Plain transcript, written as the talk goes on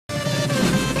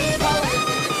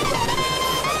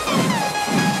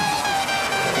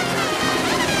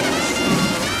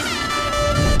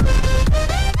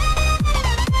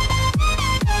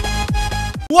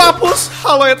Wapus,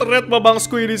 halo internet,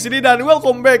 Babangsku di sini dan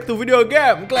welcome back to video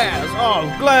game Clash of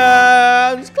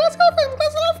Clans.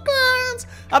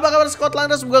 Apa kabar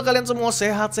Scotland? Semoga kalian semua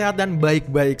sehat-sehat dan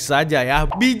baik-baik saja ya.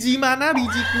 Biji mana?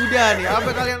 Biji kuda nih.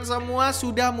 Apa kalian semua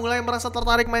sudah mulai merasa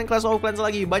tertarik main Clash of Clans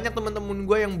lagi? Banyak temen-temen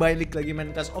gue yang balik lagi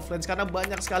main Clash of Clans karena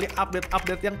banyak sekali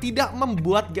update-update yang tidak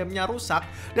membuat gamenya rusak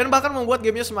dan bahkan membuat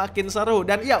gamenya semakin seru.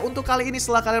 Dan ya, untuk kali ini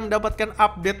setelah kalian mendapatkan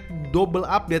double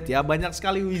update ya, banyak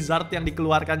sekali wizard yang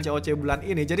dikeluarkan CoC bulan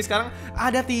ini. Jadi sekarang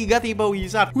ada 3 tipe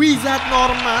wizard. Wizard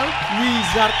normal,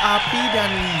 wizard api, dan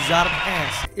wizard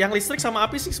es. Yang listrik sama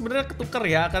api sih sebenarnya ketuker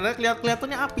ya, karena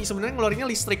kelihatannya api sebenarnya ngeluarinnya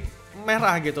listrik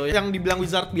merah gitu. Yang dibilang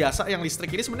wizard biasa yang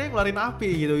listrik ini sebenarnya ngeluarin api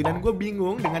gitu. Dan gue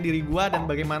bingung dengan diri gue dan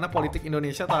bagaimana politik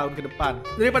Indonesia tahun ke depan.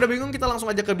 Daripada bingung, kita langsung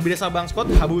aja ke Beli Baju Bangskot,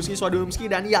 Habuski, Swadumski,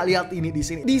 dan ya lihat ini di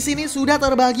sini. Di sini sudah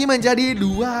terbagi menjadi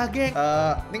 2 geng.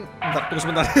 Ini bentar, tunggu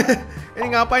sebentar. Ini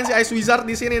ngapain sih Ice Wizard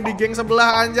di sini di geng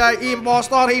sebelah, anjay?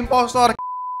 Impostor.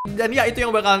 Dan ya, itu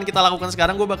yang bakalan kita lakukan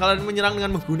sekarang. Gue bakalan menyerang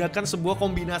dengan menggunakan sebuah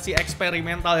kombinasi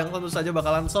eksperimental yang tentu saja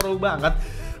bakalan seru banget.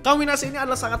 Kombinasi ini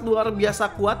adalah sangat luar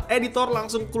biasa kuat. Editor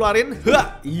langsung keluarin.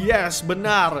 Yes,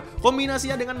 benar.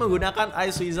 Kombinasinya dengan menggunakan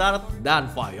Ice Wizard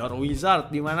dan Fire Wizard,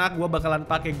 dimana gue bakalan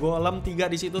pakai golem 3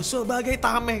 di situ sebagai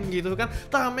tameng gitu kan.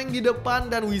 Tameng di depan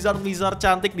dan wizard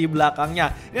cantik di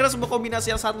belakangnya. Ini adalah sebuah kombinasi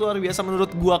yang sangat luar biasa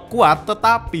menurut gue kuat.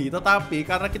 Tetapi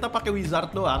karena kita pakai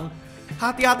wizard doang,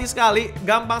 hati-hati sekali,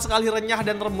 gampang sekali renyah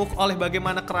dan remuk oleh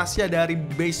bagaimana kerasnya dari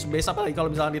base. Apalagi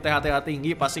kalau misalnya di TH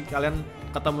tinggi, pasti kalian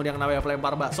ketemu yang namanya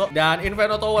pelempar bakso dan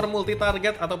Inferno Tower multi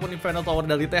target ataupun Inferno Tower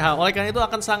dari TH. Oleh karena itu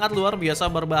akan sangat luar biasa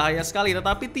berbahaya sekali,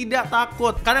 tetapi tidak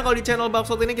takut. Karena kalau di channel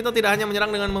Bangskot ini kita tidak hanya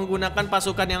menyerang dengan menggunakan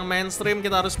pasukan yang mainstream,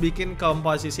 kita harus bikin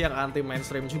komposisi yang anti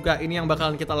mainstream juga. Ini yang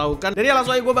bakalan kita lakukan. Jadi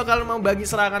langsung aja gue bakalan membagi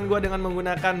serangan gue dengan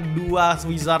menggunakan 2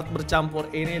 wizard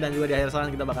bercampur ini, dan juga di akhir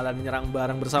serangan kita bakalan menyerang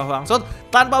bareng bersama Bangskot.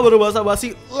 Tanpa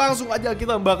berbasa-basi, langsung aja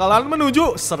kita bakalan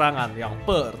menuju serangan yang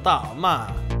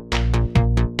pertama.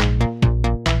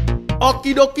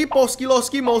 Okidoki,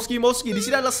 poskiloski, moski. Di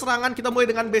sini adalah serangan. Kita mulai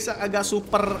dengan base yang agak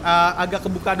super, agak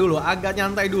kebuka dulu, agak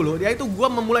nyantai dulu. Yaitu gue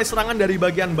memulai serangan dari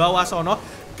bagian bawah sono.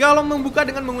 Kalau membuka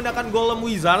dengan menggunakan golem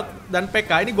wizard dan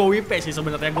PK, ini go WP sih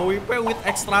sebenarnya, go WP with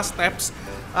extra steps.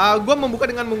 Gue membuka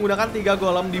dengan menggunakan 3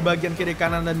 golem di bagian kiri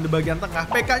kanan dan di bagian tengah.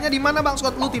 PK-nya di mana Bang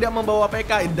Scott? Lu tidak membawa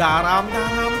PK. Taram.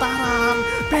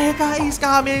 PK is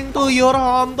coming to your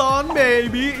hometown,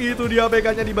 baby. Itu dia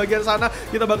PK-nya di bagian sana.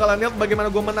 Kita bakalan lihat bagaimana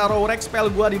gue menaruh rek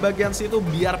spell gue di bagian situ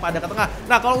biar pada ke tengah.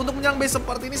 Nah, kalau untuk menyerang base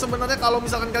seperti ini sebenarnya kalau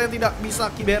misalkan kalian tidak bisa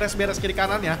beres-beres kiri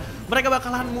kanannya, mereka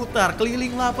bakalan mutar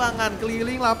keliling lapangan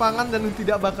dan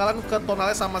tidak bakalan ke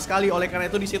tonalnya sama sekali. Oleh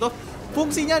karena itu di situ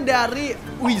fungsinya dari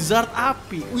wizard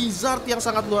api, wizard yang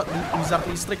sangat luar, wizard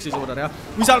listrik sih sebenarnya,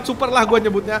 wizard super lah gue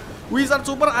nyebutnya. Wizard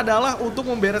super adalah untuk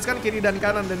membereskan kiri dan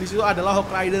kanan, dan di situ adalah Hawk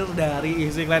Rider dari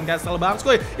isi clan castle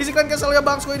Bangskot. Isi clan castle-nya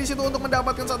Bangskot di situ untuk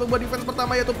mendapatkan satu buah defense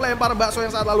pertama, yaitu pelempar bakso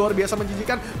yang sangat luar biasa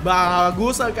menjijikan.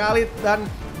 Bagus sekali, dan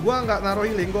gue nggak naruh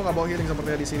healing, gue nggak bawa healing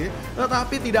sepertinya di sini.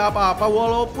 Tetapi tidak apa-apa,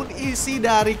 walaupun isi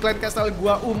dari clan castle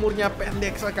gue umurnya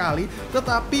pendek sekali,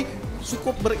 tetapi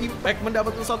cukup berimpact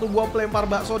mendapatkan satu buah pelempar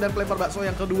bakso, dan pelempar bakso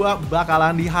yang kedua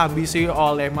bakalan dihabisi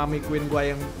oleh Mami Queen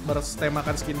gue yang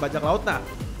bertemakan skin bajak laut. Nah,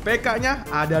 PK-nya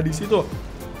ada di situ.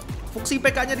 Fungsi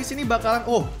PK-nya di sini bakalan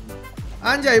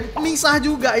anjay, misah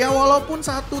juga ya, walaupun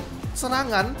satu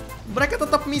serangan mereka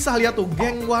tetap misah. Lihat tuh,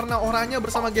 geng warna oranye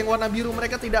bersama geng warna biru,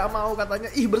 mereka tidak mau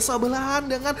katanya bersebelahan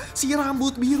dengan si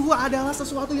rambut biru adalah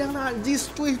sesuatu yang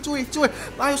najis. Cuy.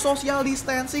 Ayo social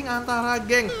distancing antara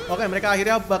geng. Oke, mereka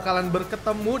akhirnya bakalan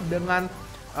berketemu dengan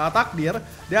Traktir,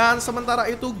 dan sementara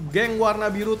itu geng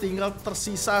warna biru tinggal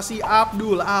tersisa si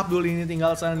Abdul ini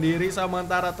tinggal sendiri.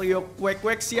 Sementara trio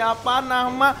kuek siapa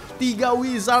nama 3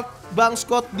 wizard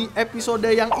Bangskot di episode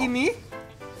yang ini?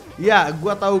 Ya,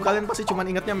 gua tahu kalian pasti cuma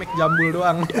ingetnya Mac Jambul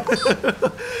doang.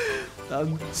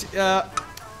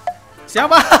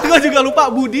 Siapa? Gua juga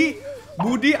lupa. Budi,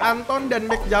 Anton, dan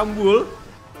Mac Jambul.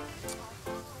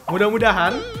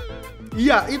 Mudah-mudahan.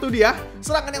 Iya, itu dia.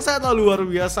 Serangan yang sangat luar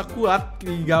biasa kuat.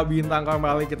 3 bintang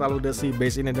kembali kita ludasi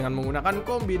base ini dengan menggunakan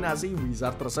kombinasi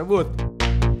wizard tersebut.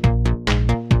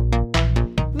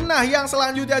 Nah, yang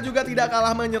selanjutnya juga tidak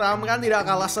kalah menyeramkan, tidak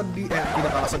kalah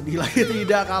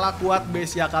kuat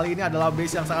base ya. Kali ini adalah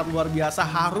base yang sangat luar biasa,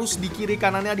 harus di kiri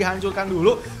kanannya dihancurkan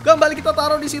dulu. Kembali kita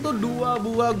taruh di situ 2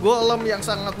 buah golem yang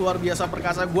sangat luar biasa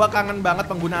perkasa. Gua kangen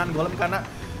banget penggunaan golem karena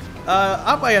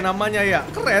apa ya namanya ya,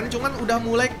 keren, cuman udah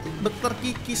mulai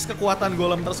terkikis kekuatan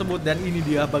golem tersebut. Dan ini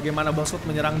dia bagaimana Bangskot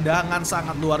menyerang dengan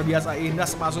sangat luar biasa indah.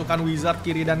 Pasukan wizard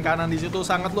kiri dan kanan di situ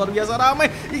sangat luar biasa ramai.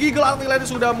 Eagle artileri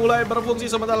sudah mulai berfungsi.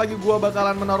 Sebentar lagi gua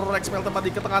bakalan menaruh Rex spell tepat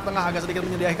di tengah-tengah, agak sedikit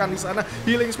menyediakan di sana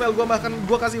healing spell. Gua bahkan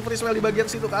kasih free spell di bagian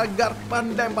situ agar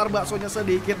pendempar baksonya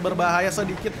sedikit berbahaya,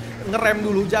 sedikit ngerem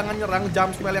dulu, jangan nyerang.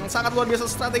 Jump spell yang sangat luar biasa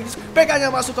strategis.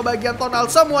 PK-nya masuk ke bagian tonal,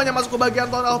 semuanya masuk ke bagian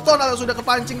tonal. Tonal sudah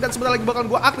kepancing dan sebentar lagi bakal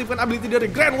gua aktifkan ability dari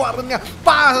Grand Warden-nya.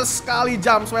 Pas sekali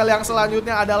jump spell yang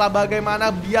selanjutnya adalah bagaimana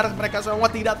biar mereka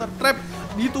semua tidak tertrap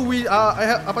di itu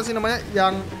apa sih namanya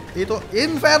yang itu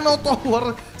Inferno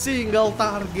Tower. Single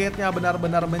targetnya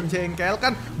benar-benar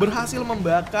menjengkelkan, berhasil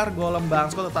membakar golem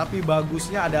Bangskot, tetapi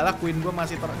bagusnya adalah Queen gue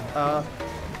masih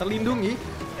terlindungi.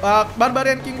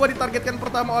 Barbarian King gue ditargetkan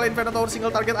pertama oleh Inferno Tower,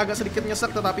 single target agak sedikit nyesek,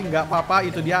 tetapi nggak apa-apa.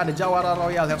 Itu dia ada Jawara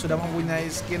Royal yang sudah mempunyai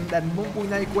skin dan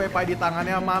mempunyai kue pie di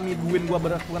tangannya. Mami Gwyn gue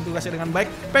melakukan tugasnya dengan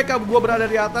baik. PK gue berada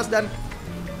di atas dan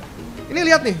ini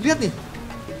lihat nih.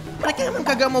 Mereka emang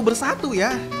kagak mau bersatu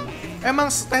ya. Emang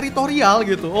teritorial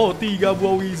gitu. Oh, 3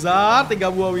 buah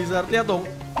wizard. Lihat dong.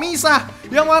 Misah.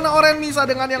 Yang warna oranye misah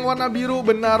dengan yang warna biru.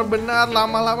 Benar-benar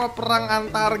lama-lama perang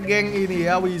antar geng ini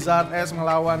ya. Wizard Es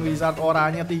melawan Wizard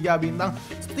oranye 3 bintang.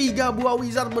 3 buah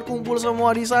wizard berkumpul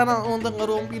semua di sana untuk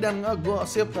ngerumpi dan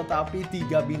ngegosip, tetapi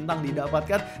 3 bintang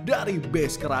didapatkan dari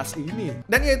base keras ini.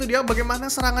 Dan ya itu dia bagaimana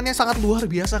serangannya sangat luar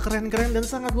biasa keren-keren dan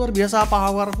sangat luar biasa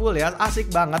powerful ya.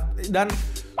 Asik banget dan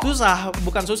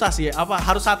bukan susah sih,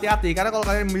 harus hati-hati karena kalau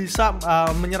kalian bisa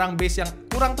menyerang base yang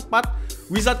kurang tepat,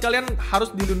 wizard kalian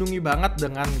harus dilindungi banget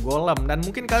dengan golem. Dan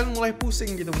mungkin kalian mulai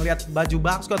pusing gitu ngelihat baju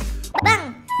Bangskot.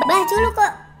 Bang, baju lu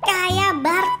kok kayak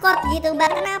barcode gitu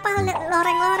bang, kenapa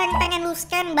loreng-loreng pengen lu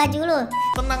scan baju lu?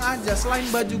 Tenang aja, selain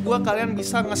baju gua kalian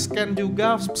bisa nge-scan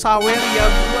juga saweria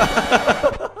gua.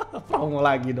 Promo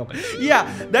lagi dong. Iya,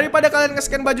 daripada kalian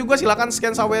nge-scan baju gua, silakan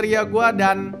scan saweria gua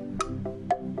dan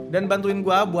bantuin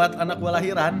gua buat anak gua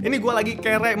lahiran. Ini gua lagi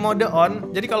kere mode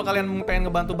on. Jadi kalau kalian pengen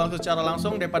ngebantu Bangskot secara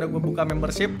langsung, daripada gua buka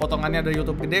membership, potongannya dari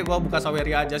YouTube gede, gua buka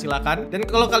saweria aja silakan. Dan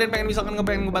kalau kalian pengen misalkan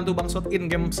ngebantu Bangskot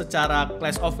in game secara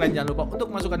Clash of Clans, jangan lupa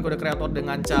untuk masukkan kode kreator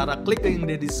dengan cara klik link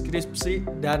di deskripsi.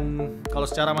 Dan kalau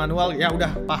secara manual ya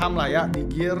udah paham lah ya di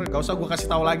gear, gak usah gua kasih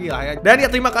tahu lagi lah ya. Dan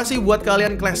ya terima kasih buat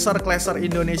kalian clasher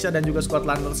Indonesia dan juga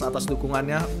Scotlanders atas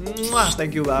dukungannya.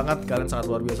 Thank you banget, kalian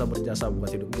sangat luar biasa berjasa buat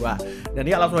hidup gua. Dan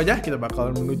ya langsung aja kita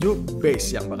bakalan menuju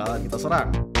base yang bakalan kita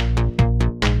serang.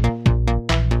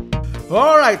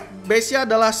 Alright, base-nya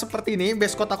adalah seperti ini,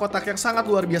 base kotak-kotak yang sangat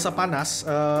luar biasa panas.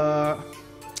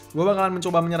 Gue bakalan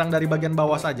mencoba menyerang dari bagian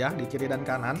bawah saja, di kiri dan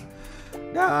kanan.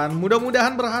 Dan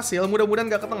mudah-mudahan berhasil, mudah-mudahan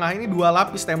gak ke tengah. Ini 2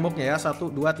 lapis temboknya ya,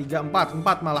 1, 2, 3,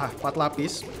 4 malah, 4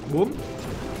 lapis. Boom.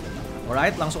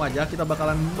 Alright, langsung aja kita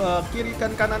bakalan kiri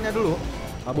dan kanannya dulu.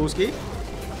 Abuski,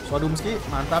 Swadumski,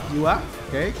 mantap jiwa.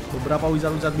 Oke, beberapa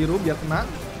wizard biru biar kena.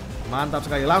 Mantap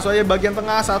sekali. Langsung aja bagian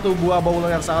tengah, 1 buah golem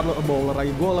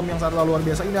yang sangat luar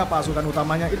biasa. Ini pasukan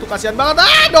utamanya itu kasihan banget.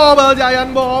 Double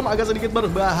giant bomb agak sedikit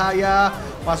berbahaya.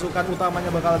 Pasukan utamanya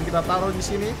bakalan kita taruh di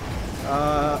sini.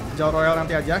 Jauh royal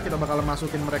nanti aja kita bakalan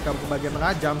masukin mereka ke bagian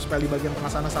tengah. Jump spell di bagian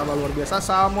tengah sana sangat luar biasa.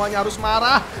 Semuanya harus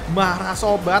marah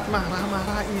sobat.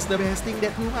 Marah is the best thing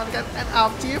that human can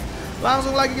achieve.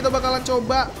 Langsung lagi kita bakalan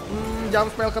coba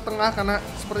jump spell ke tengah karena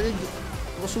sepertinya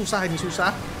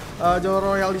susah. Jauh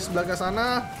royal di sebelah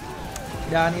sana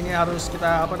dan ini harus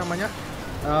kita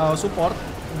support.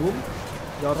 Boom,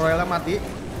 jauh royalnya mati.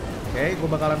 Oke, gue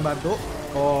bakalan bantu.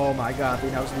 Oh my god,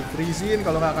 ini harus di-freezin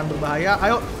kalau nggak akan berbahaya.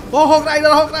 Ayo, Hawk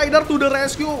Rider to the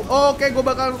rescue. Oke, gue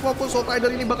bakalan fokus. Hawk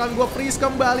Rider ini bakalan gue freeze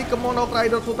kembali ke Mono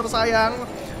Rider tuh tersayang.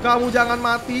 Kamu jangan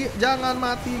mati.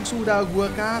 Sudah gue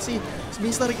kasih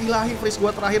misteri ilahi. Freeze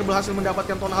gue terakhir berhasil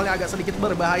mendapatkan tonalnya agak sedikit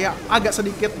berbahaya. Agak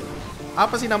sedikit,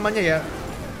 apa sih namanya ya,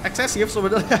 eksesif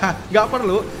sebenarnya, nggak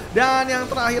perlu. Dan yang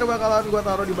terakhir bakalan gue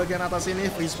taruh di bagian atas ini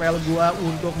free spell gue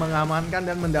untuk mengamankan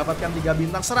dan mendapatkan 3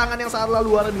 bintang. Serangan yang sangat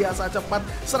luar biasa cepat,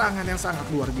 serangan yang sangat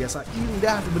luar biasa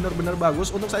indah, bener-bener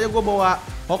bagus. Untuk saya gue bawa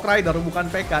Hawk Rider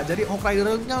bukan PK, jadi Hawk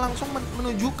Rider-nya langsung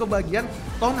menuju ke bagian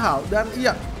Town Hall. Dan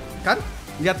iya kan,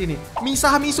 lihat ini,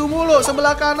 misah-misu mulu.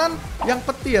 Sebelah kanan yang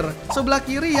petir, sebelah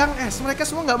kiri yang es. Mereka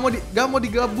semua nggak mau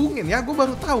digabungin ya. Gue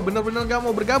baru tahu bener-bener nggak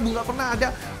mau bergabung, nggak pernah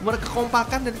ada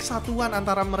kekompakan dan kesatuan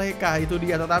antara mereka, itu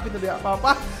dia. Tetapi tidak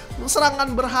apa-apa,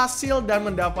 serangan berhasil dan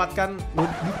mendapatkan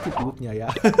loot-nya ya.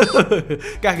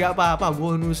 Kagak apa-apa,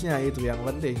 bonusnya itu yang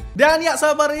penting. Dan ya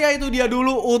sepertinya itu dia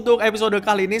dulu untuk episode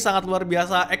kali ini. Sangat luar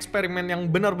biasa, eksperimen yang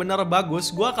benar-benar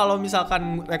bagus. Gua kalau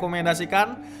misalkan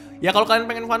rekomendasikan, ya kalau kalian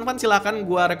pengen fun-fun silahkan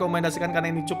gua rekomendasikan karena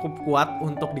ini cukup kuat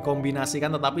untuk dikombinasikan.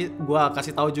 Tetapi gua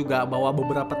kasih tahu juga bahwa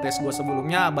beberapa tes gua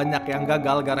sebelumnya banyak yang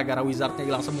gagal gara-gara wizardnya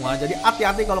hilang semua. Jadi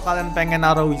hati-hati kalau kalian pengen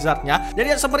naruh wizardnya.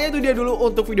 Jadi sepertinya itu dia dulu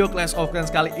untuk video Clash of Clans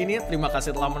kali ini. Terima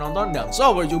kasih telah menonton dan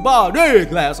sampai jumpa di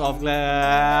Clash of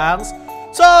Clans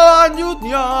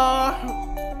selanjutnya.